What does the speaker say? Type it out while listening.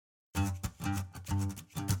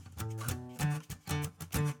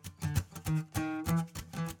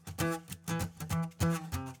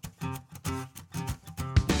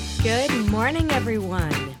Good morning,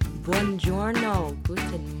 everyone. Buongiorno,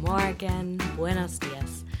 guten morgen, buenos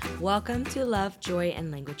dias. Welcome to Love, Joy,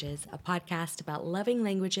 and Languages, a podcast about loving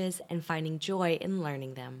languages and finding joy in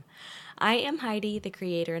learning them. I am Heidi, the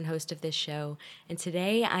creator and host of this show, and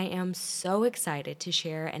today I am so excited to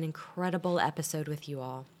share an incredible episode with you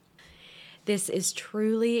all. This is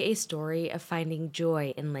truly a story of finding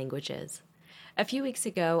joy in languages. A few weeks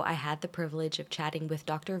ago, I had the privilege of chatting with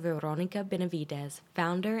Dr. Veronica Benavides,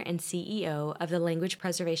 founder and CEO of the Language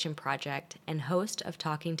Preservation Project and host of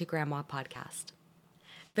Talking to Grandma podcast.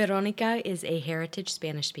 Veronica is a heritage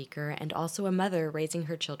Spanish speaker and also a mother raising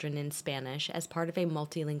her children in Spanish as part of a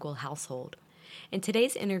multilingual household. In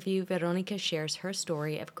today's interview, Veronica shares her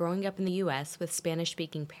story of growing up in the U.S. with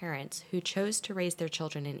Spanish-speaking parents who chose to raise their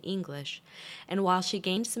children in English. And while she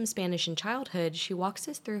gained some Spanish in childhood, she walks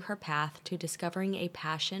us through her path to discovering a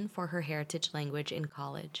passion for her heritage language in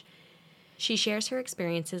college. She shares her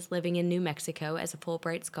experiences living in New Mexico as a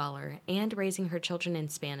Fulbright scholar and raising her children in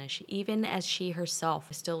Spanish, even as she herself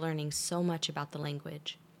is still learning so much about the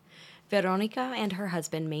language. Veronica and her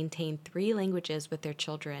husband maintain 3 languages with their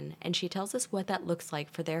children, and she tells us what that looks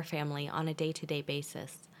like for their family on a day-to-day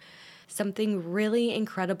basis. Something really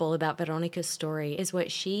incredible about Veronica's story is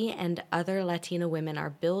what she and other Latina women are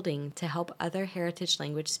building to help other heritage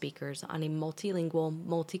language speakers on a multilingual,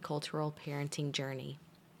 multicultural parenting journey.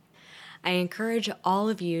 I encourage all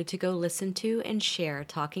of you to go listen to and share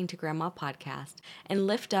Talking to Grandma podcast and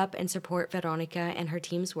lift up and support Veronica and her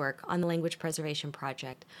team's work on the Language Preservation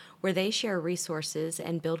Project, where they share resources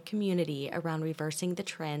and build community around reversing the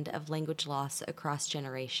trend of language loss across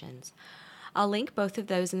generations. I'll link both of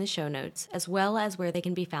those in the show notes, as well as where they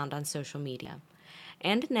can be found on social media.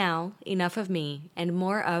 And now, enough of me and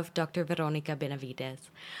more of Dr. Veronica Benavides.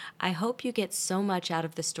 I hope you get so much out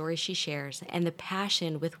of the story she shares and the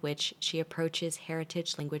passion with which she approaches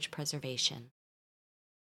heritage language preservation.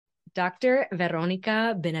 Dr.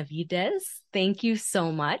 Veronica Benavides, thank you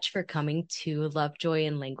so much for coming to Love, Joy,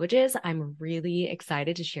 and Languages. I'm really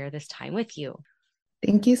excited to share this time with you.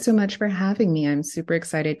 Thank you so much for having me. I'm super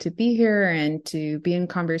excited to be here and to be in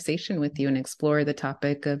conversation with you and explore the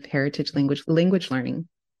topic of heritage language learning.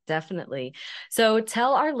 Definitely. So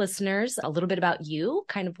tell our listeners a little bit about you,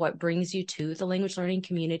 kind of what brings you to the language learning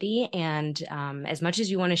community, and as much as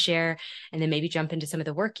you want to share, and then maybe jump into some of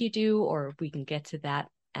the work you do, or we can get to that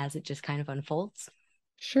as it just kind of unfolds.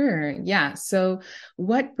 Sure. Yeah. So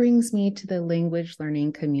what brings me to the language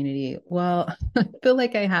learning community? Well, I feel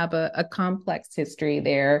like I have a complex history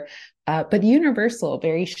there, but universal,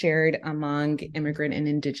 very shared among immigrant and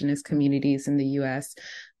indigenous communities in the U.S.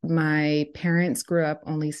 My parents grew up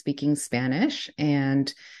only speaking Spanish,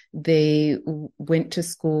 and they went to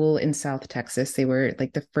school in South Texas. They were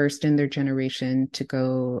like the first in their generation to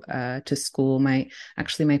go to school. My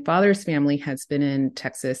father's family has been in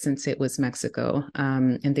Texas since it was Mexico,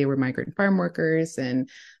 and they were migrant farm workers. And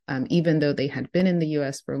even though they had been in the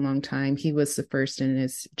U.S. for a long time, he was the first in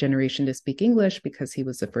his generation to speak English because he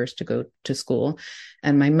was the first to go to school.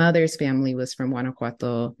 And my mother's family was from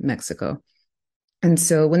Guanajuato, Mexico. And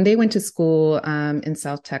so when they went to school in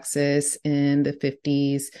South Texas in the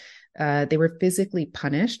 50s, they were physically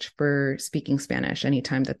punished for speaking Spanish.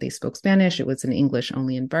 Anytime that they spoke Spanish, it was an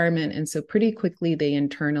English-only environment. And so pretty quickly, they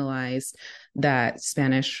internalized that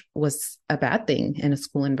Spanish was a bad thing in a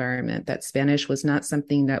school environment, that Spanish was not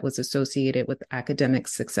something that was associated with academic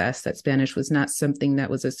success, that Spanish was not something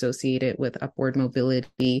that was associated with upward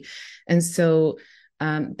mobility. And so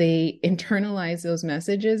they internalized those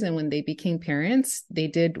messages. And when they became parents, they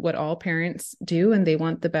did what all parents do, and they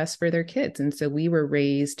want the best for their kids. And so we were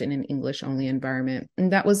raised in an English-only environment.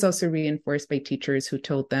 And that was also reinforced by teachers who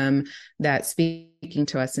told them that speaking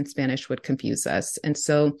to us in Spanish would confuse us. And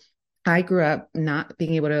so I grew up not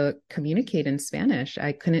being able to communicate in Spanish.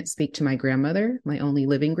 I couldn't speak to my grandmother, my only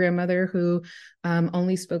living grandmother, who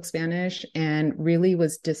only spoke Spanish, and really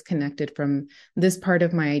was disconnected from this part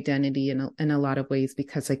of my identity in a lot of ways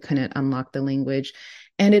because I couldn't unlock the language.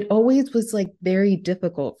 And it always was like very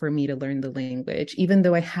difficult for me to learn the language, even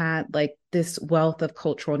though I had like this wealth of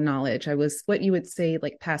cultural knowledge. I was what you would say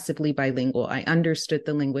like passively bilingual. I understood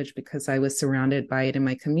the language because I was surrounded by it in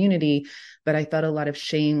my community, but I felt a lot of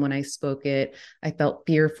shame when I spoke it. I felt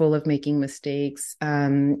fearful of making mistakes.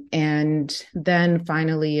 And then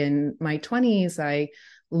finally in my 20s, I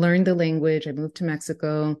learned the language. I moved to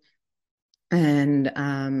Mexico. And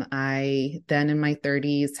I then in my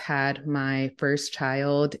 30s had my first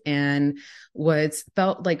child and was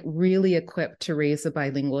felt like really equipped to raise a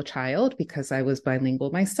bilingual child because I was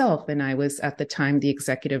bilingual myself. And I was at the time the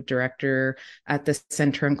executive director at the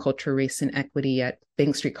Center on Culture, Race, and Equity at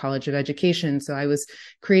Bank Street College of Education. So I was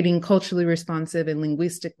creating culturally responsive and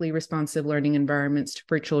linguistically responsive learning environments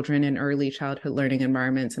for children in early childhood learning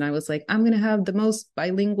environments. And I was like, I'm going to have the most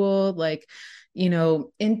bilingual, like,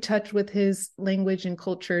 in touch with his language and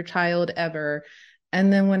culture child ever.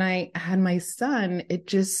 And then when I had my son, it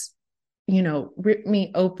just, ripped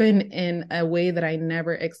me open in a way that I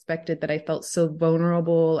never expected, that I felt so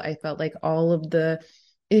vulnerable. I felt like all of the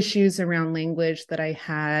issues around language that I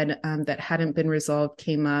had that hadn't been resolved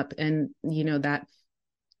came up. And, that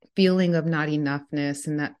feeling of not enoughness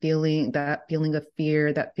and that feeling of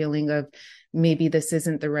fear, that feeling of maybe this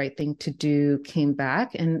isn't the right thing to do came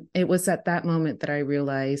back. And it was at that moment that I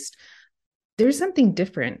realized there's something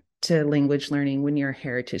different to language learning when you're a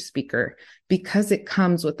heritage speaker, because it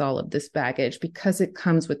comes with all of this baggage, because it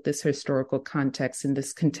comes with this historical context and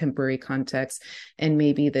this contemporary context, and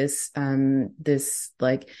maybe this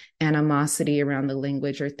like animosity around the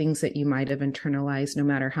language or things that you might have internalized no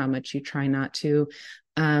matter how much you try not to.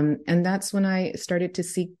 And that's when I started to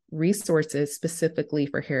seek resources specifically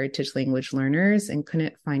for heritage language learners and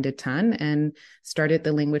couldn't find a ton, and started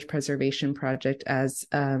the Language Preservation Project as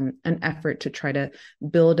an effort to try to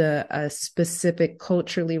build a specific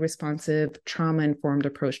culturally responsive, trauma-informed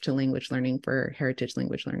approach to language learning for heritage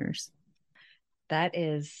language learners. That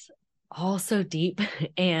is all so deep.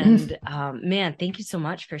 And man, thank you so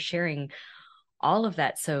much for sharing all of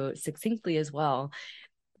that so succinctly as well.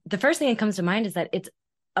 The first thing that comes to mind is that it's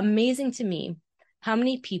amazing to me how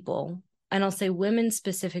many people, and I'll say women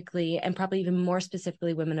specifically, and probably even more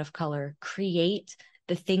specifically women of color, create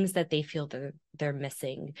the things that they feel they're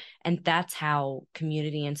missing. And that's how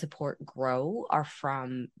community and support grow, are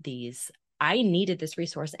from these, I needed this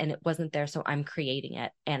resource and it wasn't there, so I'm creating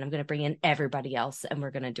it, and I'm going to bring in everybody else and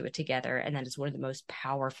we're going to do it together. And that is one of the most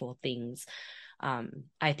powerful things,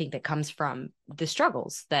 I think, that comes from the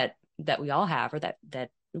struggles that we all have, or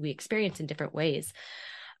that we experience in different ways.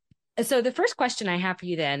 So the first question I have for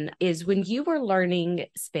you then is, when you were learning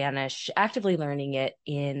Spanish, actively learning it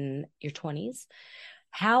in your 20s,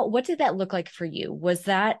 what did that look like for you?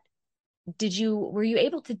 Were you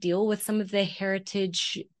able to deal with some of the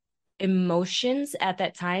heritage emotions at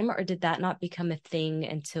that time, or did that not become a thing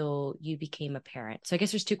until you became a parent? So I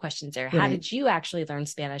guess there's two questions there. How did you actually learn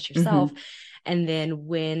Spanish yourself? Mm-hmm. And then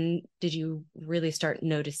when did you really start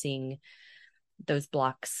noticing those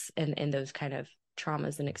blocks and those kind of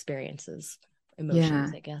traumas and experiences,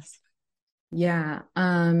 emotions, I guess? Yeah.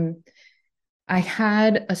 I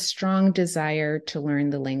had a strong desire to learn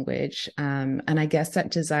the language. And I guess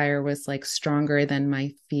that desire was like stronger than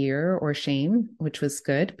my fear or shame, which was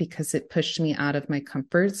good because it pushed me out of my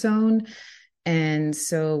comfort zone. And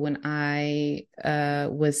so when I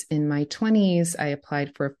was in my 20s, I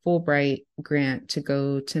applied for a Fulbright grant to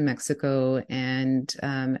go to Mexico. And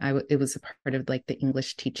it was a part of like the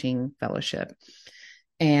English teaching fellowship.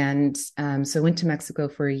 And so I went to Mexico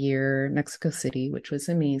for a year, Mexico City, which was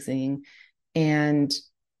amazing. And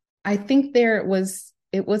I think it was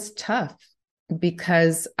tough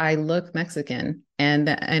because I look Mexican and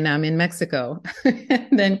I'm in Mexico.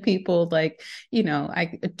 And then people like,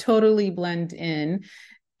 I totally blend in.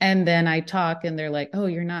 And then I talk and they're like, oh,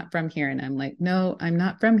 you're not from here. And I'm like, no, I'm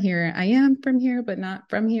not from here. I am from here, but not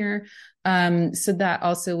from here. So that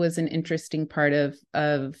also was an interesting part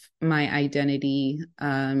of my identity,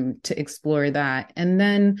 to explore that. And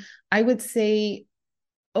then I would say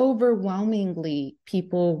overwhelmingly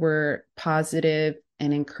people were positive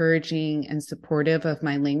and encouraging and supportive of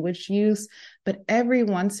my language use. But every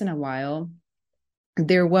once in a while,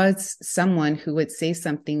 there was someone who would say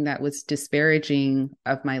something that was disparaging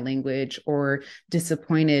of my language, or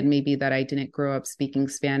disappointed maybe that I didn't grow up speaking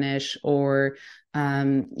Spanish, or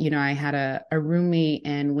I had a roommate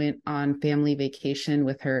and went on family vacation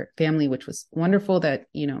with her family, which was wonderful. That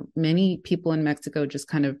many people in Mexico just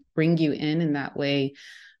kind of bring you in that way.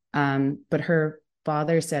 But her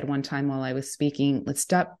father said one time while I was speaking, let's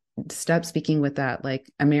stop speaking with that like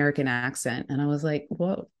American accent. And I was like,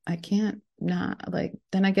 whoa, I can't not, like,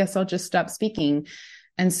 then I guess I'll just stop speaking.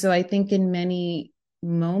 And so I think in many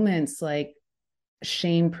moments, like,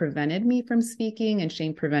 shame prevented me from speaking, and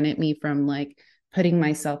shame prevented me from like putting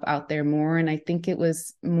myself out there more. And I think it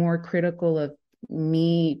was more critical of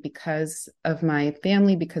me because of my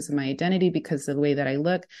family, because of my identity, because of the way that I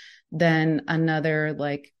look, than another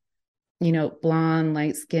like blonde,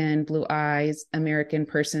 light skin, blue eyes, American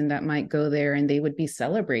person that might go there and they would be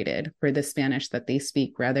celebrated for the Spanish that they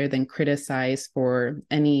speak rather than criticized for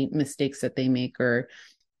any mistakes that they make or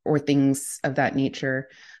things of that nature.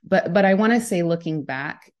 But I want to say, looking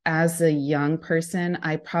back as a young person,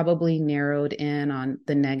 I probably narrowed in on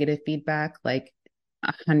the negative feedback like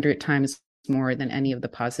 100 times more than any of the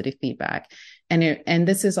positive feedback. And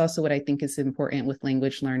this is also what I think is important with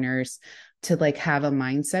language learners, to like have a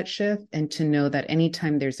mindset shift and to know that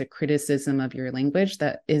anytime there's a criticism of your language,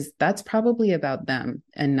 that's probably about them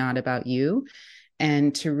and not about you.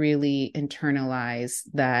 And to really internalize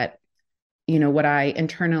that, what I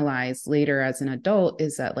internalized later as an adult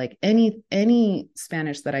is that like any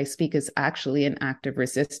Spanish that I speak is actually an act of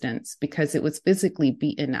resistance because it was physically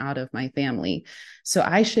beaten out of my family. So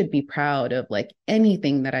I should be proud of like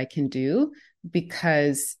anything that I can do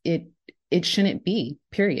because it shouldn't be,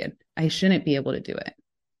 period. I shouldn't be able to do it.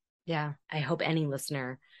 Yeah. I hope any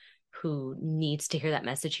listener who needs to hear that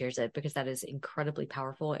message hears it, because that is incredibly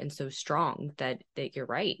powerful and so strong that you're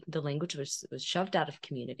right. The language was shoved out of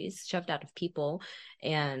communities, shoved out of people,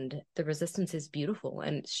 and the resistance is beautiful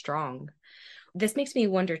and strong. This makes me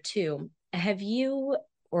wonder too, have you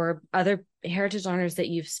or other heritage learners that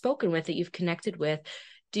you've spoken with, that you've connected with,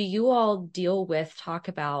 do you all talk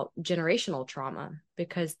about generational trauma?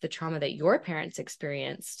 Because the trauma that your parents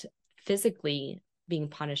experienced, physically being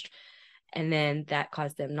punished, and then that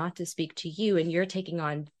caused them not to speak to you, and you're taking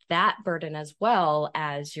on that burden as well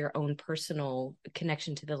as your own personal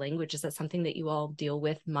connection to the language. Is that something that you all deal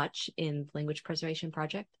with much in Language Preservation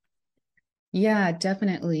Project? Yeah,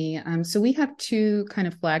 definitely. So we have two kind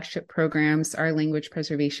of flagship programs, our Language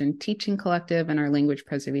Preservation Teaching Collective and our Language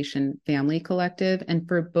Preservation Family Collective. And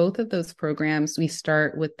for both of those programs, we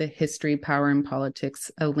start with the history, power, and politics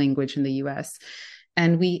of language in the US.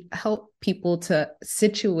 And we help people to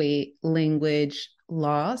situate language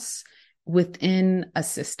loss within a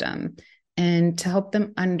system and to help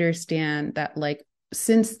them understand that, like,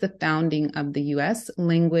 since the founding of the US,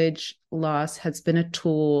 language loss has been a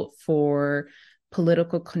tool for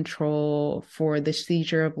political control, for the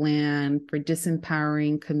seizure of land, for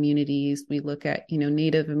disempowering communities. We look at,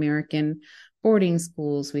 Native American boarding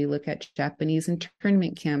schools. We look at Japanese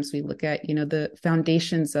internment camps. We look at, the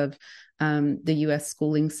foundations of the US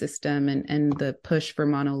schooling system and the push for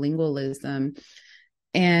monolingualism.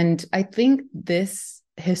 And I think this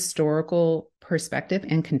historical perspective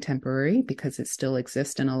and contemporary, because it still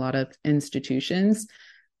exists in a lot of institutions,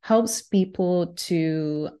 helps people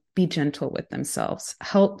to be gentle with themselves,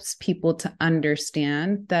 helps people to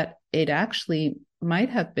understand that it actually might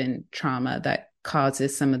have been trauma that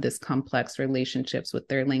causes some of this complex relationships with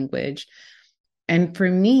their language. And for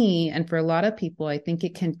me, and for a lot of people, I think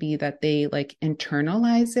it can be that they like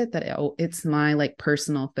internalize it, that it's my like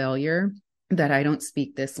personal failure that I don't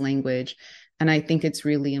speak this language. And I think it's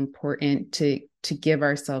really important to give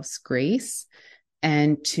ourselves grace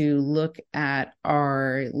and to look at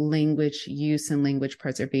our language use and language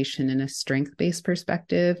preservation in a strength-based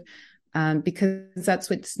perspective, because that's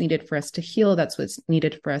what's needed for us to heal. That's what's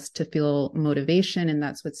needed for us to feel motivation. And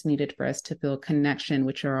that's what's needed for us to feel connection,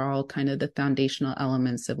 which are all kind of the foundational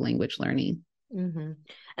elements of language learning. Mm-hmm.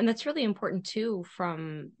 And that's really important too,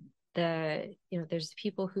 from there's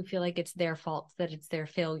people who feel like it's their fault, that it's their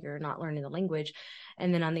failure not learning the language.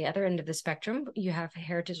 And then on the other end of the spectrum, you have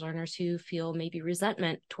heritage learners who feel maybe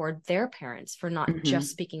resentment toward their parents for not just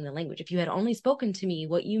speaking the language. If you had only spoken to me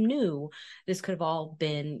what you knew, this could have all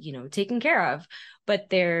been, taken care of. But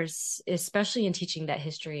there's, especially in teaching that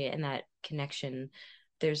history and that connection,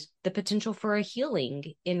 there's the potential for a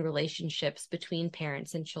healing in relationships between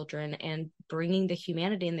parents and children, and bringing the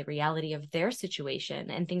humanity and the reality of their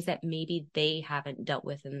situation and things that maybe they haven't dealt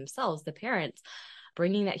with in themselves, the parents,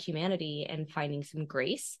 bringing that humanity and finding some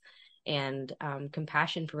grace and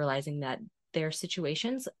compassion for realizing that their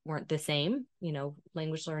situations weren't the same.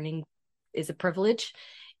 Language learning is a privilege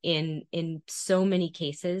in so many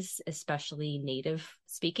cases, especially native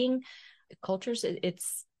speaking cultures.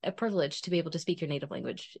 It's a privilege to be able to speak your native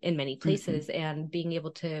language in many places, and being able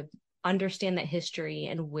to understand that history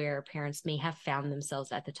and where parents may have found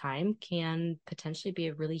themselves at the time can potentially be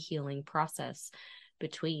a really healing process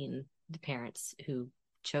between the parents who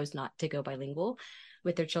chose not to go bilingual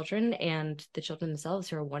with their children and the children themselves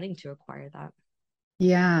who are wanting to acquire that.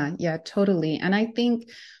 Yeah, totally. And I think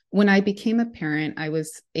when I became a parent, I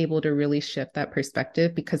was able to really shift that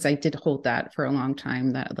perspective, because I did hold that for a long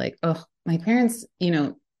time, that like, oh, my parents,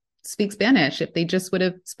 speak Spanish. If they just would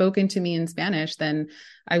have spoken to me in Spanish, then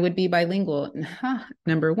I would be bilingual.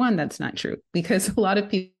 Number one, that's not true, because a lot of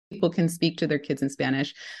people can speak to their kids in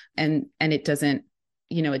Spanish and it doesn't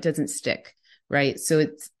it doesn't stick. Right. So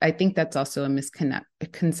I think that's also a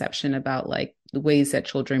misconception about like the ways that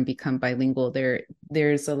children become bilingual.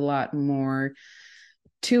 There's a lot more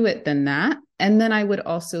to it than that. And then I would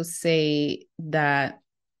also say that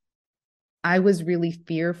I was really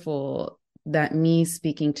fearful that me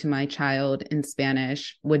speaking to my child in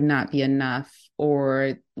Spanish would not be enough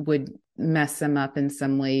or would mess them up in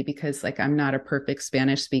some way because like I'm not a perfect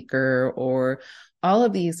Spanish speaker, or all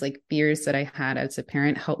of these like fears that I had as a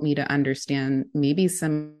parent helped me to understand maybe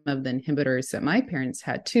some of the inhibitors that my parents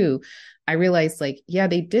had too. I realized like, yeah,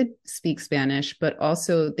 they did speak Spanish, but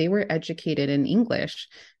also they were educated in English.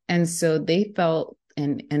 And so they felt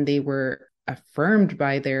and they were affirmed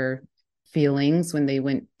by their feelings when they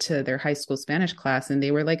went to their high school Spanish class, and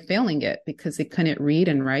they were like failing it because they couldn't read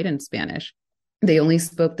and write in Spanish. They only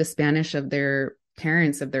spoke the Spanish of their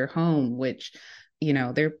parents, of their home, which,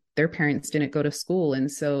 their parents didn't go to school.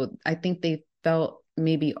 And so I think they felt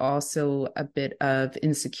maybe also a bit of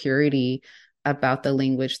insecurity about the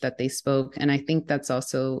language that they spoke. And I think that's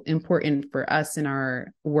also important for us in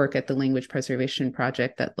our work at the Language Preservation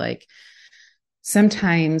Project, that like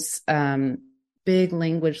sometimes big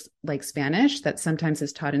language like Spanish that sometimes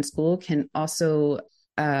is taught in school can also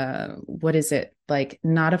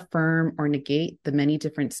not affirm or negate the many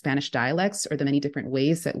different Spanish dialects or the many different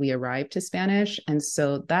ways that we arrive to Spanish. And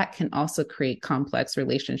so that can also create complex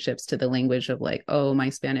relationships to the language of like, oh, my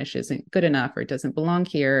Spanish isn't good enough or it doesn't belong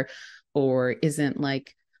here or isn't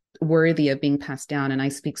like worthy of being passed down. And I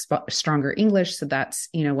speak stronger English. So that's,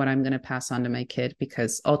 what I'm going to pass on to my kid,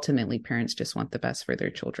 because ultimately parents just want the best for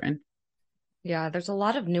their children. Yeah, there's a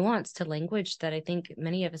lot of nuance to language that I think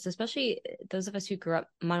many of us, especially those of us who grew up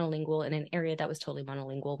monolingual in an area that was totally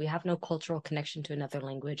monolingual, we have no cultural connection to another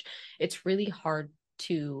language. It's really hard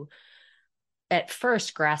to, at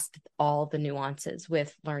first, grasp all the nuances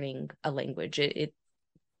with learning a language.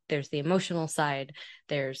 There's the emotional side,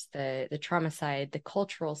 there's the trauma side, the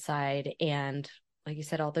cultural side, and like you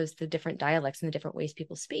said, all the different dialects and the different ways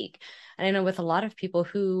people speak. And I know with a lot of people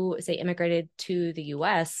who say immigrated to the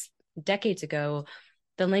US decades ago,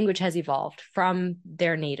 the language has evolved from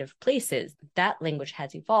their native places. That language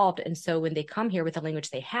has evolved. And so when they come here with the language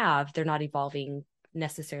they have, they're not evolving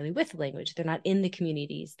necessarily with the language. They're not in the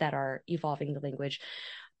communities that are evolving the language.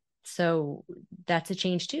 So that's a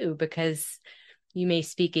change too, because you may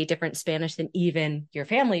speak a different Spanish than even your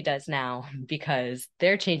family does now because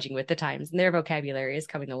they're changing with the times and their vocabulary is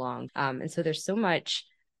coming along. And so there's so much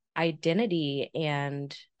identity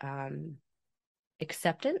and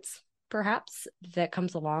acceptance, perhaps, that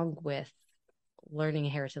comes along with learning a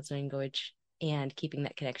heritage language and keeping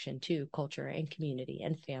that connection to culture and community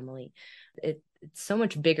and family. It's so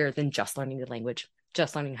much bigger than just learning the language,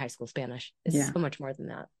 just learning high school Spanish. It's so much more than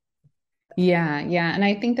that. Yeah. And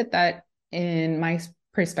I think that in my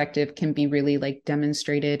perspective can be really like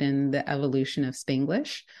demonstrated in the evolution of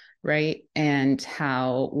Spanglish, right? And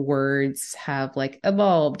how words have like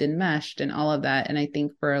evolved and meshed and all of that. And I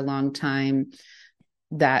think for a long time,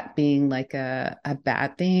 that being like a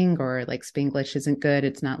bad thing, or like Spanglish isn't good,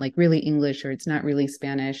 it's not like really English, or it's not really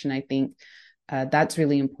Spanish. And I think that's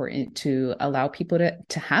really important to allow people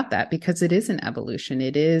to have that, because it is an evolution.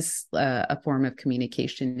 It is a form of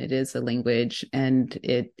communication. It is a language, and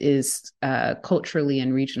it is culturally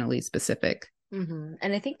and regionally specific. Mm-hmm.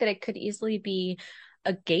 And I think that it could easily be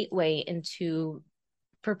a gateway into,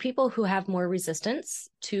 for people who have more resistance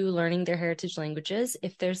to learning their heritage languages,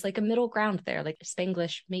 if there's like a middle ground there, like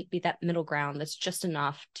Spanglish may be that middle ground that's just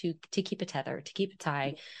enough to keep a tether, to keep a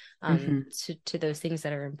tie to those things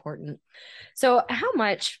that are important. So how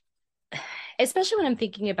much, especially when I'm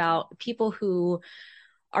thinking about people who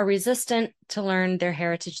are resistant to learn their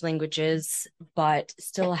heritage languages, but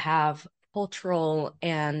still have cultural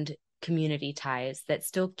and community ties that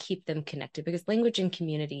still keep them connected, because language and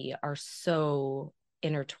community are so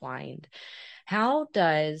intertwined. How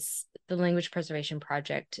does the Language Preservation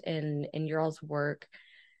Project and your all's work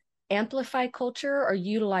amplify culture or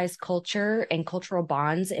utilize culture and cultural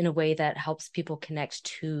bonds in a way that helps people connect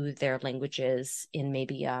to their languages in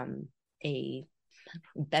maybe a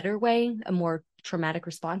better way, a more traumatic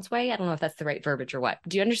response way? I don't know if that's the right verbiage or what.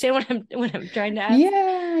 Do you understand what I'm trying to ask?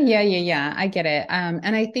 Yeah. I get it.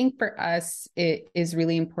 And I think for us, it is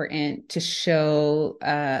really important to show,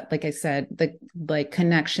 like I said, the like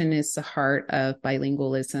connection is the heart of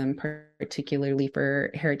bilingualism, particularly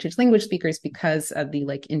for heritage language speakers, because of the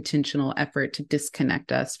like intentional effort to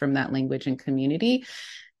disconnect us from that language and community.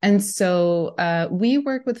 And so we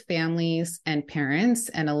work with families and parents,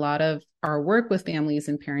 and a lot of our work with families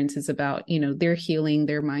and parents is about, their healing,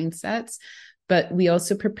 their mindsets, but we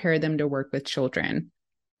also prepare them to work with children.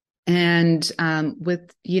 And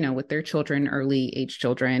with their children, early age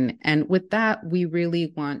children. And with that, we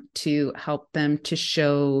really want to help them to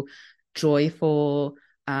show joyful,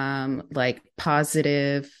 like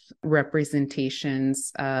positive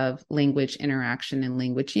representations of language interaction and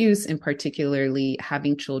language use, and particularly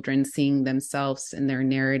having children seeing themselves and their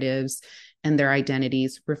narratives and their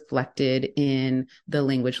identities reflected in the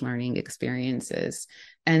language learning experiences.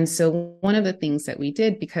 And so one of the things that we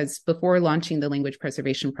did, because before launching the language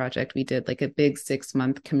preservation project, we did like a big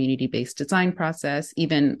 6-month community-based design process,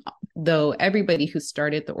 even though everybody who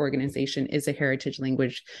started the organization is a heritage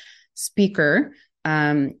language speaker.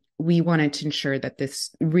 We wanted to ensure that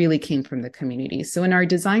this really came from the community. So in our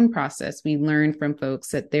design process, we learned from folks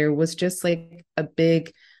that there was just like a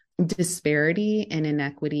big disparity and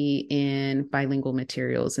inequity in bilingual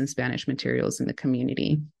materials and Spanish materials in the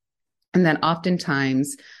community. And that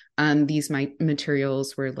oftentimes these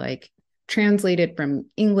materials were like translated from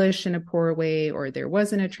English in a poor way, or there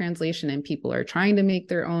wasn't a translation and people are trying to make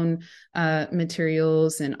their own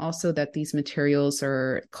materials. And also that these materials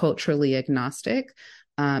are culturally agnostic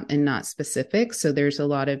and not specific. So there's a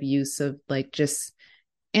lot of use of like just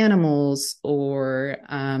animals or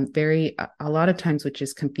a lot of times, which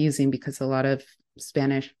is confusing because a lot of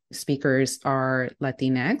Spanish speakers are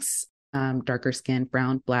Latinx, darker skin,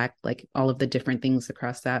 brown, black, like all of the different things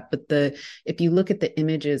across that. But if you look at the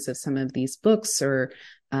images of some of these books or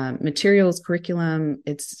materials, curriculum,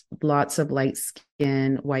 it's lots of light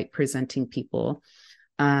skin, white presenting people.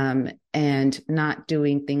 And not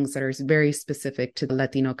doing things that are very specific to the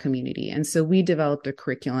Latino community. And so we developed a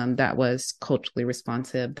curriculum that was culturally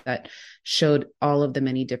responsive, that showed all of the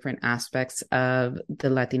many different aspects of the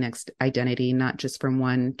Latinx identity, not just from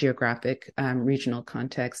one geographic regional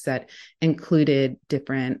context, that included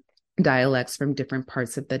different dialects from different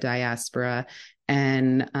parts of the diaspora.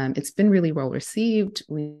 And it's been really well received.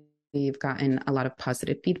 We've gotten a lot of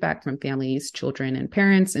positive feedback from families, children, and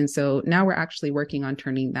parents. And so now we're actually working on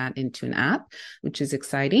turning that into an app, which is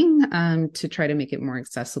exciting, to try to make it more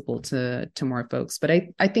accessible to more folks. But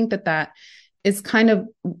I think that is kind of,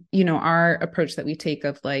 our approach that we take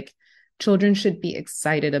of like, children should be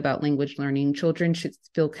excited about language learning. Children should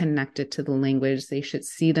feel connected to the language. They should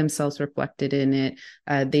see themselves reflected in it.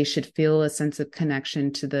 They should feel a sense of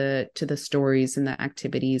connection to the stories and the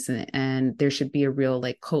activities. And there should be a real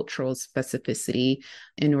like cultural specificity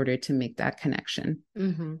in order to make that connection.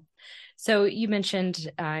 Mm-hmm. So you mentioned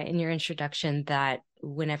in your introduction that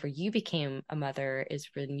whenever you became a mother is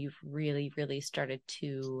when you've really, really started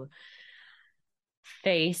to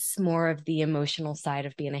face more of the emotional side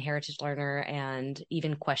of being a heritage learner and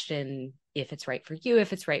even question if it's right for you,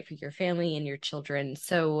 if it's right for your family and your children.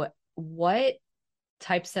 So what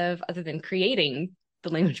types of, other than creating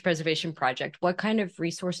the language preservation project, what kind of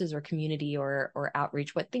resources or community or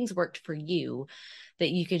outreach, what things worked for you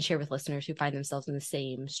that you can share with listeners who find themselves in the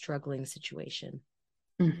same struggling situation?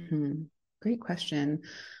 Mm-hmm. Great question.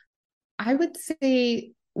 I would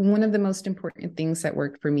say one of the most important things that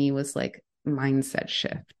worked for me was like mindset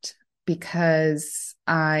shift, because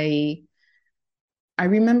I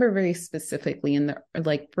remember very specifically in the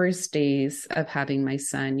like first days of having my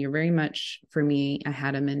son, you're very much, for me, I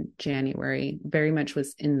had him in January, very much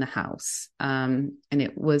was in the house. And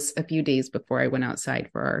it was a few days before I went outside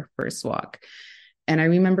for our first walk. And I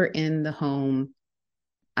remember in the home,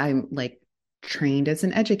 I'm like trained as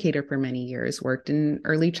an educator for many years, worked in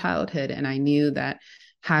early childhood, and I knew that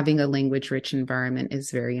having a language-rich environment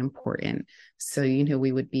is very important. So,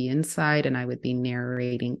 we would be inside and I would be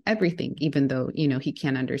narrating everything, even though, he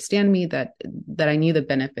can't understand me, that I knew the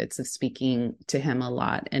benefits of speaking to him a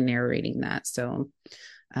lot and narrating that. So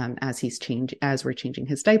as we're changing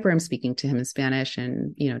his diaper, I'm speaking to him in Spanish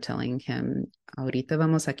and, telling him, ahorita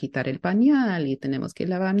vamos a quitar el pañal y tenemos que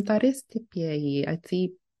levantar este pie y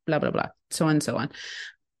así, blah, blah, blah, so on and so on.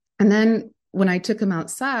 And then when I took him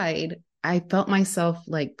outside, I felt myself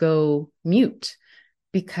like go mute,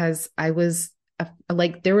 because I was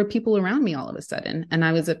like, there were people around me all of a sudden. And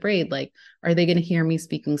I was afraid, like, are they going to hear me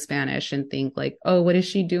speaking Spanish and think like, oh, what is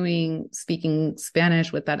she doing speaking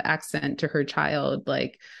Spanish with that accent to her child?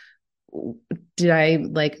 Like, did I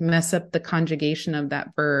like mess up the conjugation of that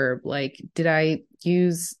verb? Like, did I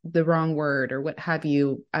use the wrong word or what have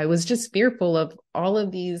you? I was just fearful of all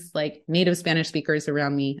of these like native Spanish speakers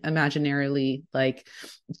around me, imaginarily like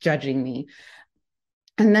judging me.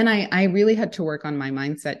 And then I really had to work on my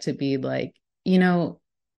mindset to be like,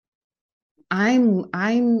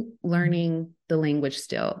 I'm learning the language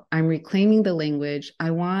still. I'm reclaiming the language.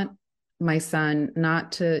 I want my son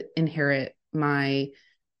not to inherit my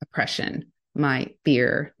oppression, my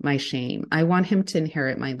fear, my shame. I want him to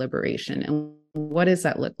inherit my liberation. And what does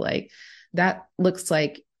that look like? That looks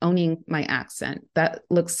like owning my accent. That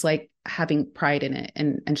looks like having pride in it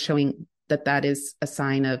and showing that that is a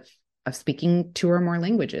sign of speaking two or more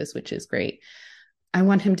languages, which is great. I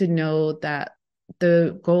want him to know that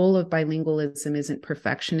the goal of bilingualism isn't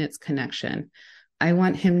perfection, it's connection. I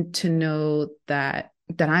want him to know that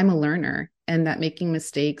I'm a learner and that making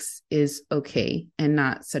mistakes is okay and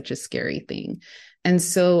not such a scary thing. And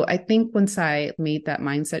so I think once I made that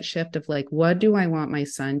mindset shift of like, what do I want my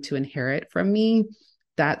son to inherit from me?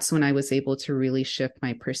 That's when I was able to really shift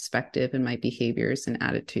my perspective and my behaviors and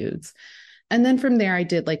attitudes. And then from there, I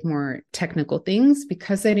did like more technical things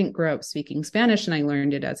because I didn't grow up speaking Spanish and I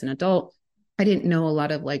learned it as an adult. I didn't know a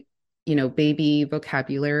lot of like, baby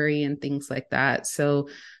vocabulary and things like that. So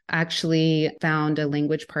I actually found a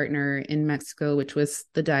language partner in Mexico, which was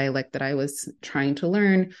the dialect that I was trying to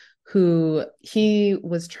learn, who he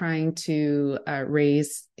was trying to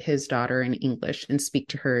raise his daughter in English and speak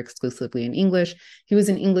to her exclusively in English. He was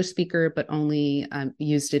an English speaker, but only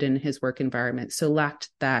used it in his work environment. So lacked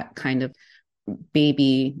that kind of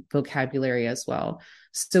baby vocabulary as well.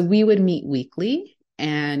 So we would meet weekly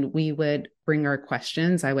and we would bring our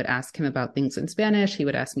questions. I would ask him about things in Spanish. He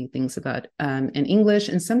would ask me things about in English.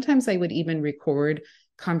 And sometimes I would even record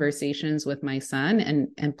conversations with my son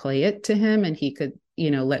and play it to him. And he could,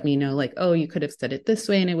 let me know like, oh, you could have said it this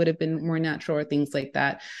way and it would have been more natural or things like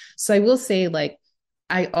that. So I will say like,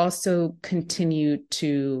 I also continued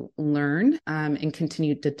to learn and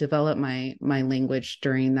continued to develop my language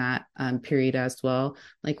during that period as well.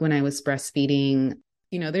 Like when I was breastfeeding,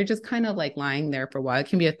 they're just kind of like lying there for a while. It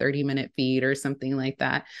can be a 30-minute feed or something like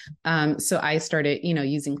that. So I started,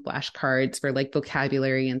 using flashcards for like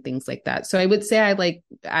vocabulary and things like that. So I would say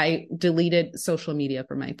I deleted social media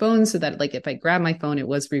from my phone so that like if I grabbed my phone, it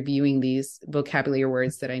was reviewing these vocabulary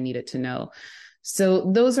words that I needed to know.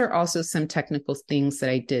 So those are also some technical things that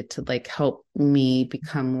I did to like help me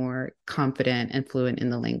become more confident and fluent in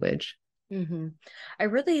the language. Mm-hmm. I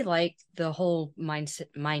really like the whole mind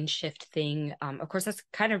shift thing. Of course, that's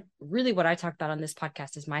kind of really what I talk about on this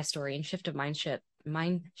podcast is my story and shift of mindset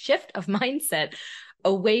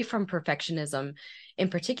away from perfectionism in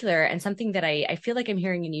particular, and something that I feel like I'm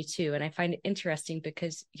hearing in you too. And I find it interesting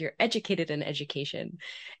because you're educated in education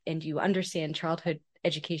and you understand childhood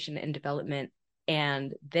education and development.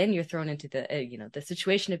 And then you're thrown into the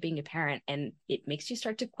situation of being a parent, and it makes you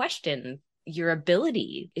start to question your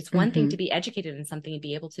ability. It's one thing to be educated in something and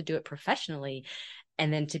be able to do it professionally,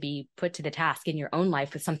 and then to be put to the task in your own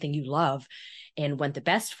life with something you love and want the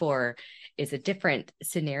best for is a different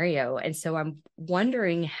scenario. And so I'm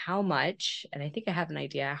wondering how much, and I think I have an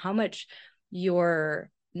idea, how much your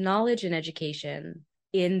knowledge and education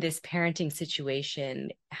in this parenting situation,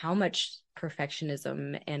 how much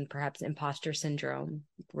perfectionism and perhaps imposter syndrome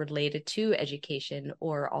related to education,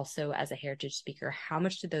 or also as a heritage speaker, how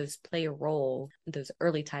much do those play a role in those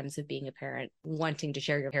early times of being a parent, wanting to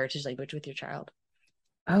share your heritage language with your child?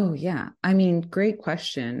 Oh, yeah. I mean, great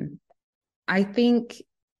question. I think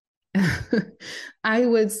I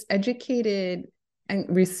was educated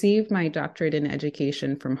and received my doctorate in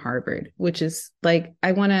education from Harvard, which is like,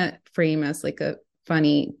 I want to frame as like a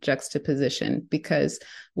funny juxtaposition because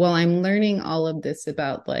while I'm learning all of this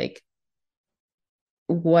about like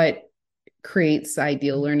what creates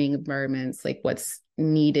ideal learning environments, like what's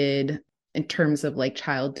needed in terms of like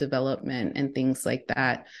child development and things like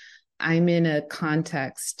that, I'm in a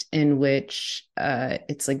context in which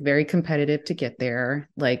it's like very competitive to get there.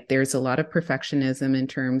 Like there's a lot of perfectionism in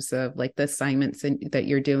terms of like the assignments that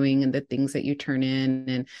you're doing and the things that you turn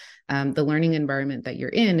in. And the learning environment that you're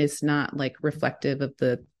in is not like reflective of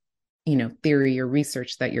the, theory or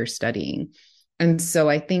research that you're studying. And so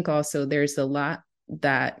I think also there's a lot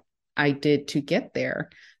that I did to get there,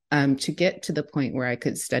 to get to the point where I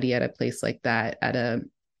could study at a place like that, at a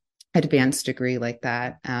advanced degree like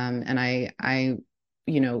that. And I,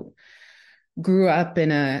 grew up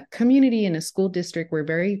in a community in a school district where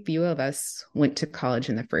very few of us went to college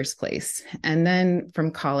in the first place. And then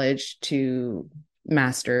from college to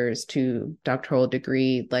master's to doctoral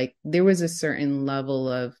degree, like there was a certain level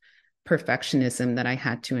of perfectionism that I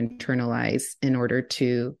had to internalize in order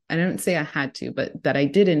to, I don't say I had to, but that I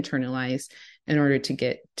did internalize in order to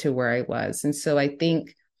get to where I was. And so I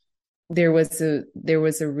think there was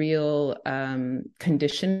a real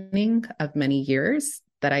conditioning of many years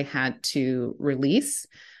that I had to release.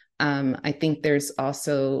 I think there's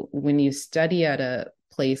also, when you study at a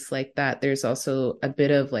place like that, there's also a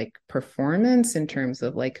bit of like performance in terms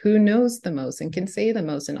of like who knows the most and can say the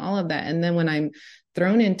most and all of that. And then when I'm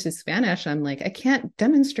thrown into Spanish, I'm like, I can't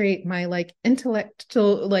demonstrate my like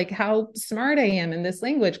intellectual, like how smart I am in this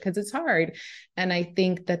language because it's hard. And I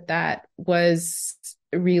think that that was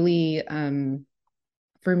really,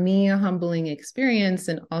 for me, a humbling experience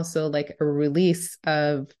and also like a release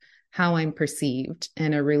of how I'm perceived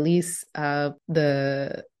and a release of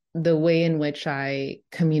the way in which I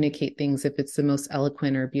communicate things, if it's the most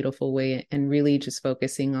eloquent or beautiful way, and really just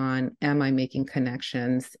focusing on, am I making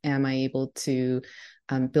connections? Am I able to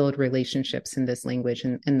build relationships in this language?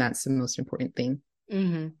 And that's the most important thing.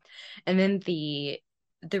 Mm-hmm. And then the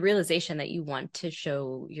realization that you want to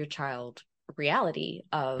show your child reality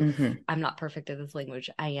of, Mm-hmm. I'm not perfect at this language.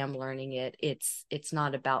 I am learning it. It's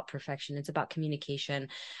not about perfection. It's about communication.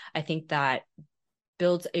 I think that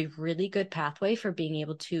builds a really good pathway for being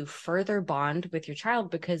able to further bond with your child,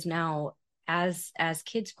 because now as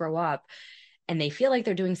kids grow up and they feel like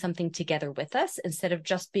they're doing something together with us instead of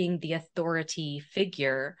just being the authority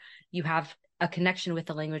figure, you have a connection with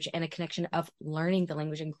the language, and a connection of learning the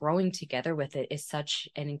language and growing together with it is such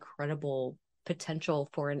an incredible potential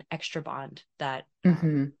for an extra bond that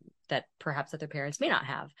Mm-hmm. that perhaps other parents may not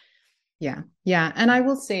have. Yeah. Yeah. And I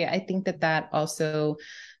will say, I think that that also,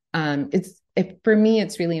 for me,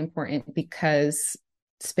 it's really important because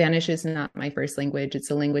Spanish is not my first language.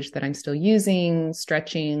 It's a language that I'm still using,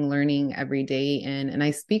 stretching, learning every day in, and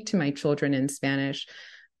I speak to my children in Spanish.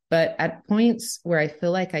 But at points where I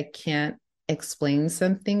feel like I can't explain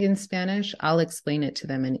something in Spanish, I'll explain it to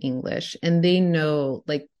them in English. And they know,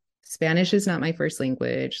 like, Spanish is not my first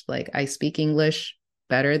language. Like, I speak English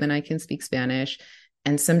better than I can speak Spanish.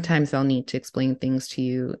 And sometimes I'll need to explain things to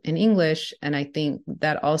you in English. And I think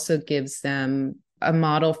that also gives them a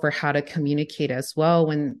model for how to communicate as well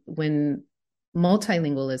when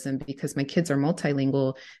multilingualism, because my kids are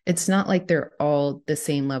multilingual, it's not like they're all the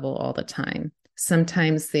same level all the time.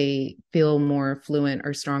 Sometimes they feel more fluent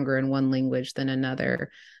or stronger in one language than another.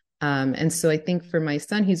 And so I think for my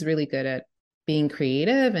son, he's really good at being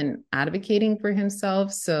creative and advocating for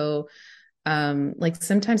himself. So like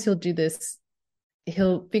sometimes he'll do this,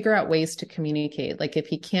 he'll figure out ways to communicate. Like if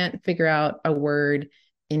he can't figure out a word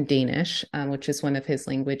in Danish, which is one of his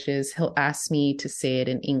languages, he'll ask me to say it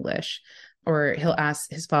in English, or he'll ask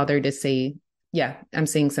his father to say, yeah, I'm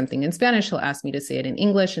saying something in Spanish. He'll ask me to say it in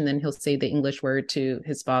English, and then he'll say the English word to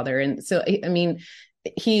his father. And so, I mean,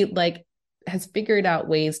 he like has figured out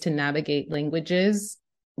ways to navigate languages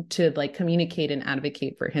to like communicate and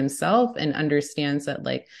advocate for himself, and understands that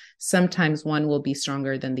like sometimes one will be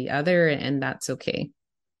stronger than the other, and that's okay.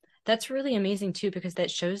 That's really amazing too, because that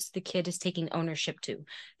shows the kid is taking ownership too.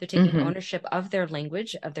 They're taking Mm-hmm. ownership of their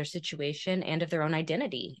language, of their situation, and of their own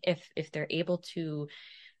identity. If they're able to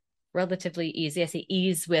relatively easy, I say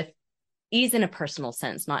ease with ease in a personal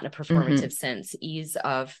sense, not in a performative Mm-hmm. sense, ease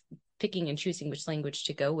of picking and choosing which language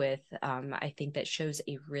to go with. I think that shows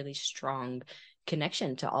a really strong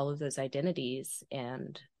connection to all of those identities,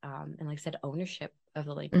 and like I said, ownership of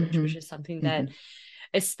the language, Mm-hmm. which is something that, Mm-hmm.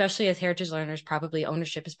 especially as heritage learners, probably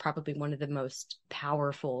ownership is probably one of the most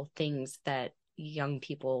powerful things that young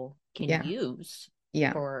people can Yeah. use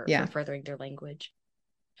Yeah. for Yeah. furthering their language.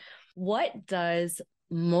 What does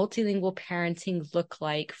multilingual parenting look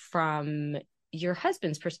like from your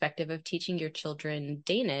husband's perspective of teaching your children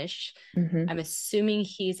Danish? Mm-hmm. I'm assuming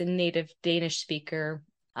he's a native Danish speaker,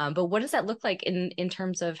 but what does that look like in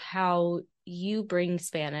terms of how you bring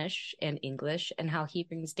Spanish and English, and how he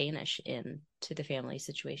brings Danish in to the family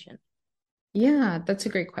situation? Yeah, that's a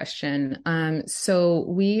great question. So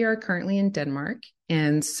we are currently in Denmark,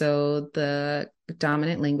 and so the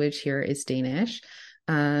dominant language here is Danish.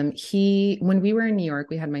 When we were in New York,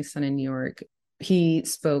 we had my son in New York. He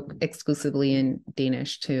spoke exclusively in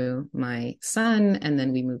Danish to my son, and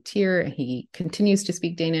then we moved here, and he continues to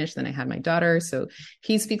speak Danish. Then I had my daughter, so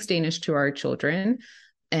he speaks Danish to our children,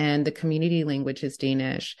 and the community language is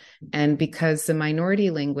Danish. And because the minority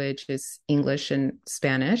language is English and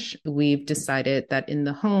Spanish, we've decided that in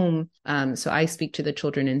the home, so I speak to the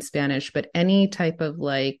children in Spanish, but any type of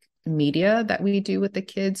like media that we do with the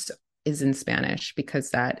kids is in Spanish because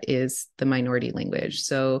that is the minority language.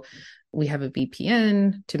 So we have a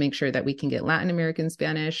VPN to make sure that we can get Latin American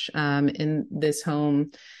Spanish in this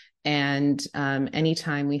home. And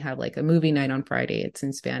anytime we have like a movie night on Friday, it's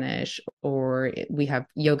in Spanish, or we have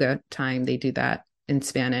yoga time, they do that in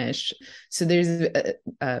Spanish. So there's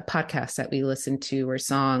a podcast that we listen to, or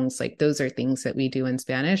songs, like those are things that we do in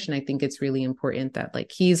Spanish. And I think it's really important that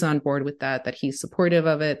like he's on board with that, that he's supportive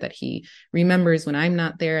of it, that he remembers when I'm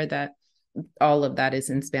not there, that all of that is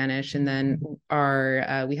in Spanish. And then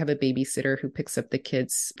we have a babysitter who picks up the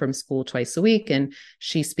kids from school twice a week, and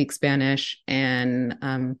she speaks Spanish.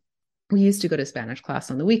 And we used to go to Spanish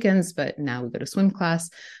class on the weekends, but now we go to swim class.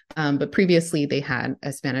 But previously they had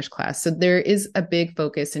a Spanish class. So there is a big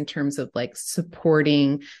focus in terms of like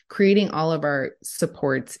supporting, creating all of our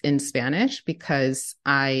supports in Spanish, because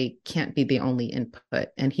I can't be the only input.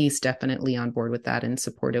 And he's definitely on board with that and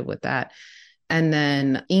supportive with that. And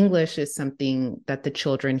then English is something that the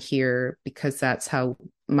children hear, because that's how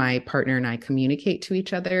my partner and I communicate to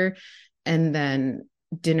each other. And then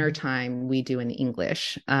dinner time we do in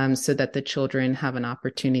English, so that the children have an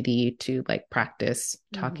opportunity to like practice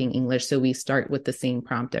talking English. So we start with the same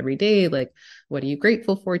prompt every day, like, what are you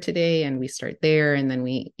grateful for today? And we start there, and then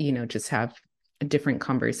we, just have different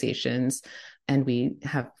conversations, and we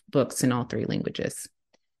have books in all three languages.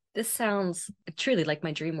 This sounds truly like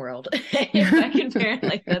my dream world. If I could parent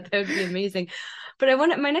like that, that would be amazing. But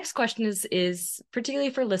my next question is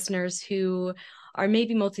particularly for listeners who are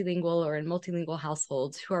maybe multilingual or in multilingual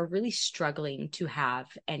households who are really struggling to have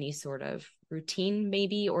any sort of routine,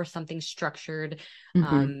 maybe, or something structured.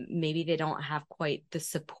 Maybe they don't have quite the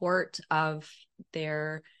support of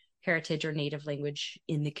their heritage or native language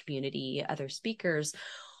in the community, other speakers.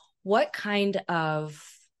 What kind of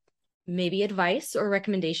maybe advice or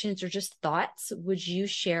recommendations or just thoughts would you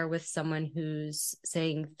share with someone who's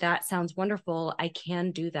saying, that sounds wonderful, I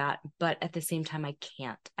can do that, but at the same time, I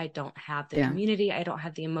can't. I don't have the community. I don't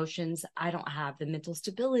have the emotions. I don't have the mental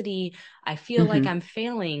stability. I feel like I'm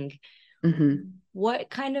failing. What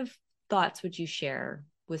kind of thoughts would you share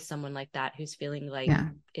with someone like that who's feeling like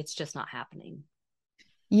it's just not happening?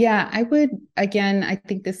 Yeah, I would, again, I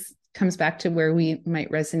think this comes back to where we might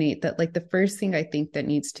resonate, that like the first thing I think that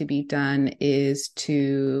needs to be done is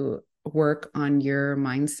to work on your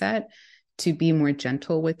mindset, to be more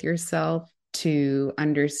gentle with yourself, to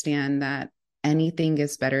understand that anything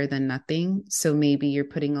is better than nothing. So maybe you're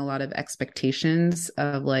putting a lot of expectations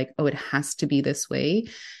of like, oh, it has to be this way.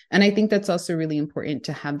 And I think that's also really important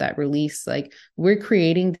to have that release. Like, we're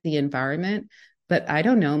creating the environment, but I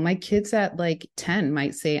don't know, my kids at like 10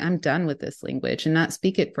 might say, I'm done with this language and not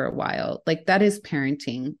speak it for a while. Like, that is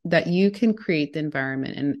parenting, that you can create the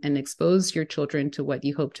environment and expose your children to what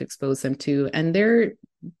you hope to expose them to. And they're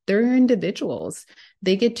individuals.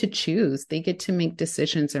 They get to choose, they get to make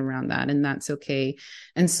decisions around that, and that's okay.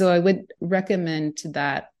 And so I would recommend to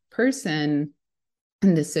that person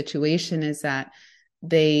in this situation is that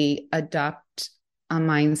they adopt a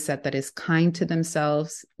mindset that is kind to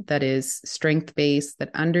themselves, that is strength-based, that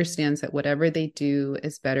understands that whatever they do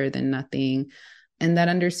is better than nothing, and that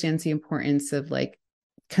understands the importance of like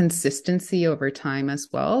consistency over time as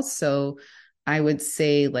well. So I would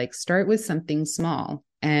say like start with something small,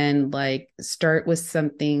 and like start with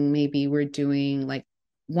something, maybe we're doing like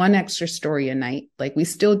one extra story a night. Like, we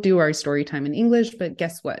still do our story time in English, but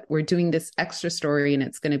guess what? We're doing this extra story and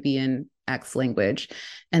it's going to be in X language.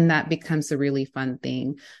 And that becomes a really fun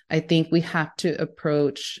thing. I think we have to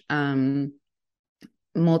approach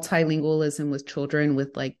multilingualism with children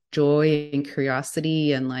with like joy and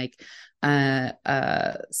curiosity, and like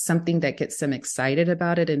something that gets them excited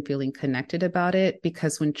about it and feeling connected about it.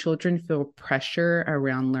 Because when children feel pressure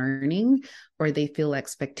around learning, or they feel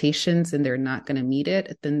expectations and they're not going to meet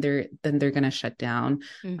it, then they're going to shut down.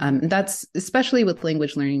 That's especially with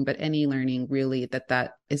language learning, but any learning really,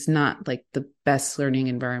 that is not like the best learning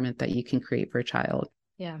environment that you can create for a child.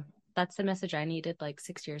 Yeah. That's the message I needed like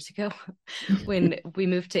 6 years ago when we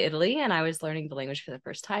moved to Italy and I was learning the language for the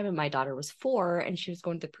first time, and my daughter was 4 and she was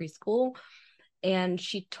going to preschool, and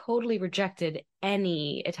she totally rejected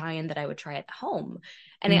any Italian that I would try at home.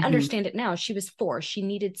 And I understand it now. She was 4. She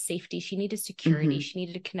needed safety. She needed security. She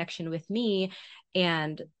needed a connection with me.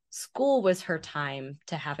 And school was her time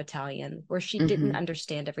to have Italian, where she didn't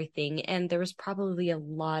understand everything. And there was probably a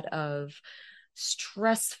lot of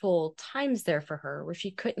stressful times there for her where she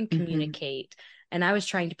couldn't communicate, and I was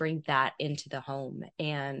trying to bring that into the home,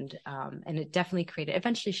 and it definitely created,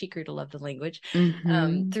 eventually she grew to love the language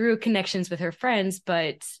through connections with her friends.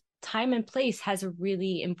 But time and place has a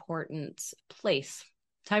really important place.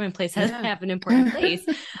 Time and place have an important place.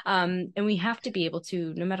 And we have to be able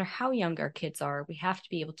to, no matter how young our kids are, we have to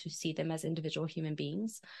be able to see them as individual human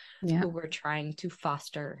beings who we're trying to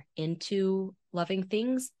foster into loving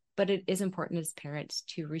things. But it is important as parents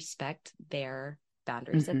to respect their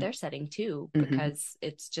boundaries that they're setting too, because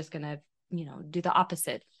it's just going to, do the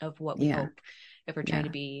opposite of what we hope if we're trying to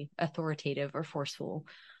be authoritative or forceful.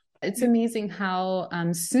 It's amazing how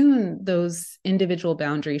soon those individual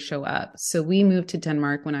boundaries show up. So we moved to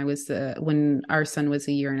Denmark when our son was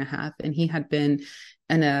 1.5 years, and he had been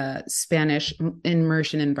in a Spanish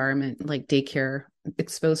immersion environment, like daycare,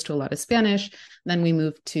 exposed to a lot of Spanish. Then we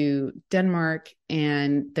moved to Denmark,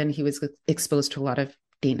 and then he was exposed to a lot of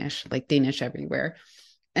Danish, like Danish everywhere.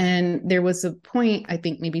 And there was a point, I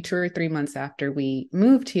think maybe 2 or 3 months after we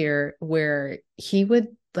moved here, where he would,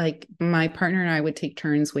 like, my partner and I would take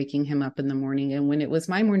turns waking him up in the morning. And when it was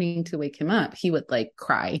my morning to wake him up, he would like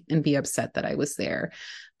cry and be upset that I was there,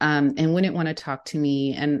 and wouldn't want to talk to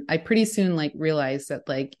me. And I pretty soon like realized that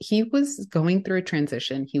like he was going through a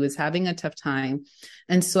transition. He was having a tough time.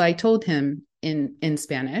 And so I told him in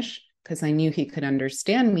Spanish, because I knew he could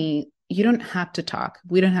understand me, you don't have to talk.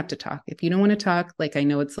 We don't have to talk. If you don't want to talk, like, I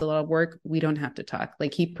know it's a lot of work. We don't have to talk.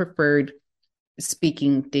 Like, he preferred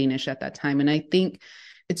speaking Danish at that time. And I think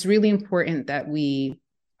it's really important that we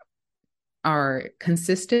are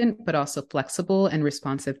consistent, but also flexible and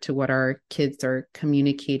responsive to what our kids are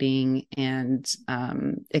communicating and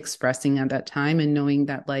expressing at that time. And knowing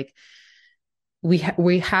that like, we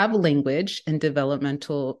have language and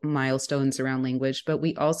developmental milestones around language, but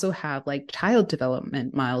we also have like child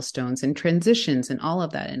development milestones and transitions and all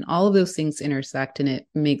of that. And all of those things intersect, and it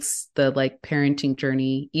makes the like parenting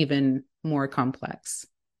journey even more complex.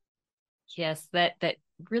 Yes, that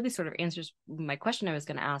really sort of answers my question I was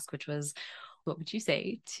going to ask, which was, what would you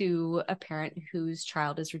say to a parent whose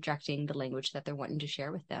child is rejecting the language that they're wanting to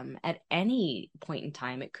share with them at any point in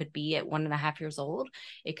time? It could be at 1.5 years old.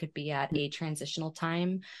 It could be at a transitional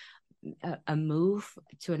time, a move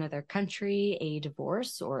to another country, a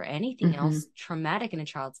divorce, or anything else traumatic in a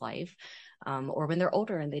child's life. Or when they're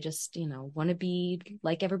older and they just, want to be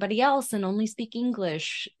like everybody else and only speak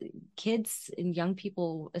English. Kids and young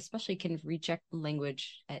people especially can reject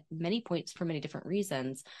language at many points for many different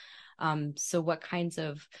reasons. So what kinds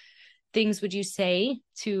of things would you say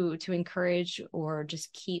to encourage or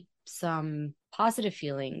just keep some positive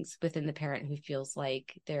feelings within the parent who feels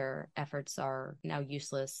like their efforts are now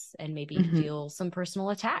useless, and maybe feel some personal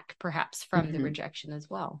attack perhaps from the rejection as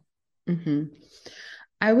well?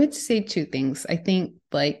 I would say two things. I think,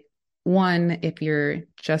 like, one, if you're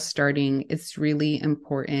just starting, it's really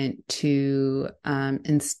important to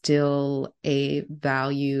instill a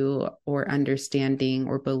value or understanding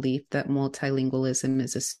or belief that multilingualism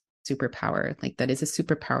is a superpower. Like, that is a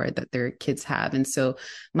superpower that their kids have. And so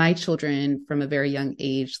my children from a very young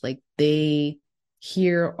age, like, they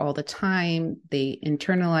hear all the time, they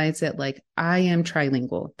internalize it, like, I am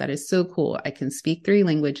trilingual. That is so cool. I can speak 3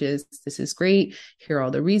 languages. This is great. Here are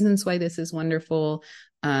all the reasons why this is wonderful.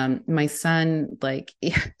 My son, like,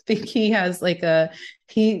 I think he has like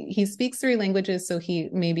he speaks 3 languages. So he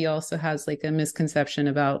maybe also has like a misconception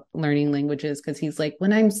about learning languages, because he's like,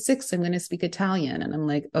 when I'm 6, I'm going to speak Italian. And I'm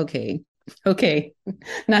like, okay,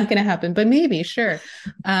 not going to happen, but maybe, sure.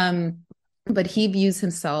 But he views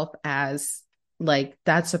himself as like,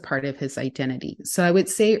 that's a part of his identity. So I would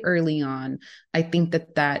say early on, I think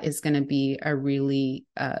that that is going to be a really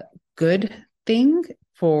good thing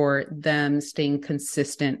for them staying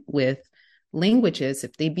consistent with languages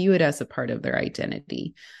if they view it as a part of their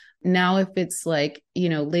identity. Now, if it's like,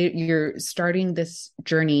 you're starting this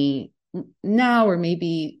journey now, or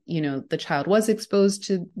maybe, the child was exposed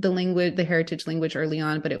to the language, the heritage language early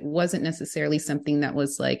on, but it wasn't necessarily something that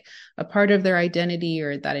was like a part of their identity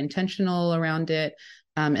or that intentional around it.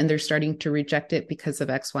 And they're starting to reject it because of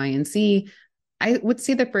X, Y, and Z. I would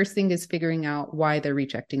say the first thing is figuring out why they're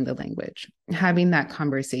rejecting the language, having that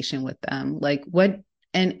conversation with them, like what,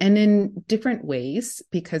 and in different ways,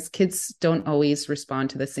 because kids don't always respond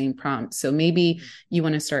to the same prompt. So maybe you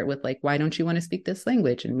want to start with like, why don't you want to speak this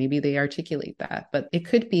language? And maybe they articulate that, but it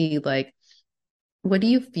could be like, what do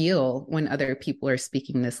you feel when other people are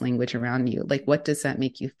speaking this language around you? Like, what does that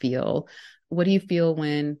make you feel? What do you feel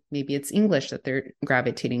when maybe it's English that they're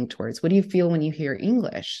gravitating towards? What do you feel when you hear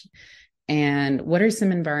English? And what are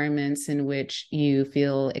some environments in which you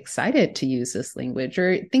feel excited to use this language,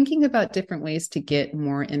 or thinking about different ways to get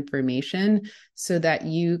more information so that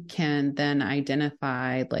you can then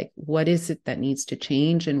identify like, what is it that needs to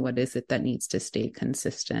change and what is it that needs to stay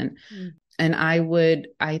consistent? And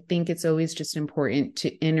I think it's always just important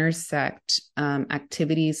to intersect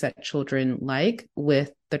activities that children like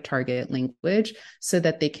with the target language so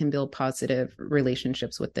that they can build positive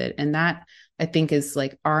relationships with it. And that, I think, is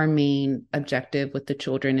like our main objective with the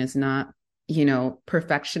children, is not,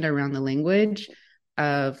 perfection around the language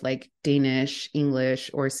of like Danish, English,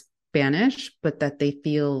 or Spanish, but that they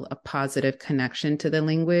feel a positive connection to the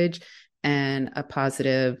language and a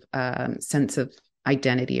positive sense of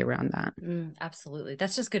identity around that. Absolutely.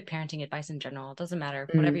 That's just good parenting advice in general. It doesn't matter.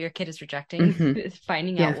 Whatever your kid is rejecting,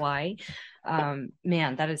 finding out why.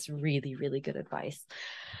 Man, that is really, really good advice.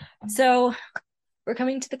 So we're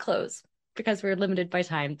coming to the close because we're limited by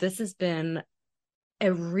time. This has been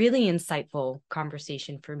a really insightful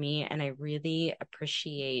conversation for me. And I really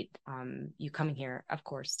appreciate you coming here, of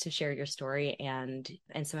course, to share your story and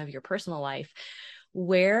some of your personal life.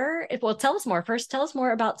 Tell us more. First, tell us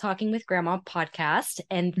more about Talking with Grandma podcast,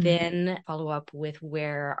 and then follow up with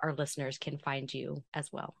where our listeners can find you as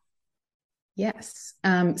well. Yes.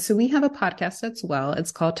 So we have a podcast as well.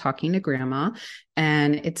 It's called Talking to Grandma,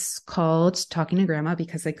 and it's called Talking to Grandma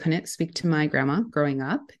because I couldn't speak to my grandma growing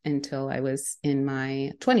up until I was in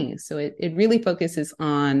my 20s. So it really focuses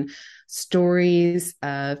on stories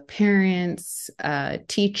of parents,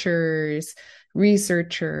 teachers,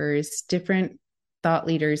 researchers, different thought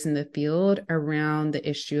leaders in the field around the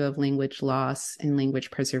issue of language loss and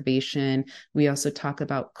language preservation. We also talk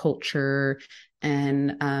about culture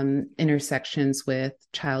and intersections with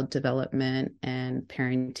child development and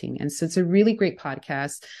parenting. And so it's a really great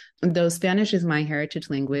podcast. Though Spanish is my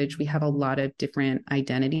heritage language, we have a lot of different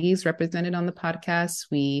identities represented on the podcast.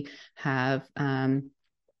 We have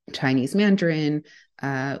Chinese Mandarin,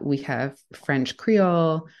 we have French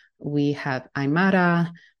Creole, we have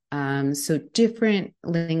Aymara. So different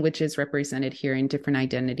languages represented here in different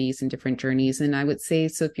identities and different journeys. And I would say,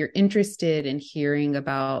 so if you're interested in hearing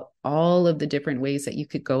about all of the different ways that you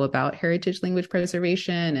could go about heritage language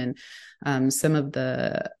preservation and some of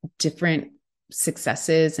the different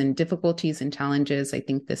successes and difficulties and challenges, I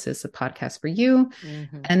think this is a podcast for you.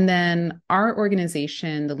 And then our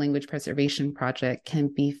organization, the Language Preservation Project, can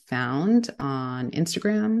be found on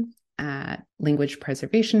Instagram at Language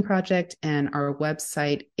Preservation Project, and our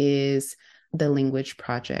website is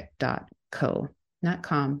thelanguageproject.co, not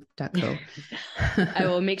com.co. I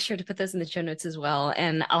will make sure to put those in the show notes as well.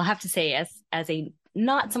 And I'll have to say, as a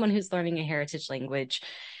not someone who's learning a heritage language,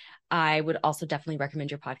 I would also definitely recommend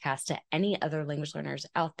your podcast to any other language learners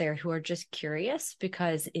out there who are just curious,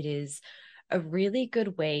 because it is a really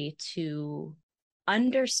good way to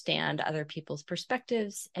understand other people's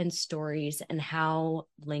perspectives and stories, and how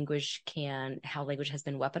language has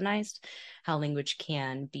been weaponized, how language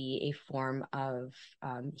can be a form of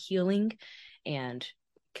healing and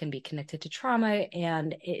can be connected to trauma.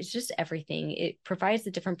 And it's just everything. It provides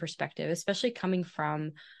a different perspective, especially coming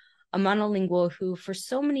from a monolingual who for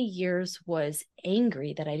so many years was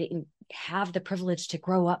angry that I didn't have the privilege to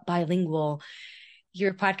grow up bilingual.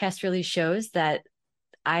 Your podcast really shows that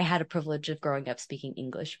I had a privilege of growing up speaking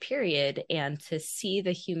English, period, and to see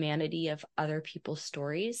the humanity of other people's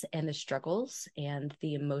stories and the struggles and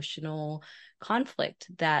the emotional conflict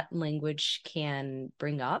that language can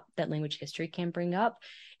bring up, that language history can bring up,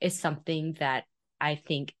 is something that I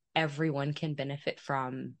think everyone can benefit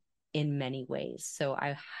from in many ways. So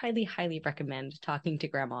I highly, highly recommend Talking to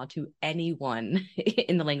Grandma to anyone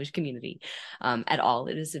in the language community at all.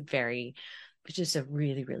 It's just a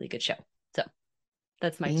really, really good show. So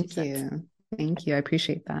that's my 2 cents. Thank you. I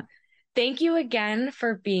appreciate that. Thank you again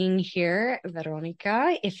for being here,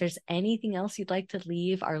 Veronica. If there's anything else you'd like to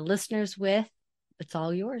leave our listeners with, it's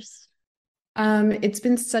all yours. It's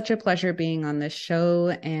been such a pleasure being on this show,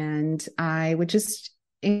 and I would just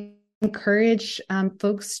encourage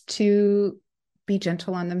folks to be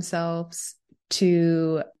gentle on themselves,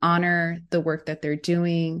 to honor the work that they're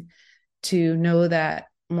doing, to know that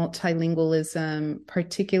multilingualism,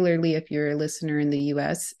 particularly if you're a listener in the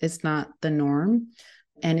US, is not the norm.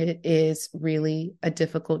 And it is really a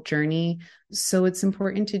difficult journey. So it's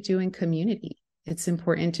important to do in community. It's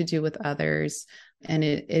important to do with others. And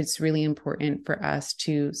it's really important for us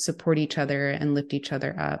to support each other and lift each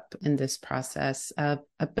other up in this process of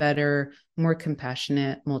a better, more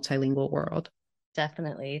compassionate, multilingual world.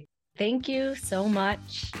 Definitely. Thank you so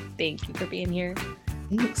much. Thank you for being here.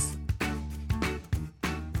 Thanks.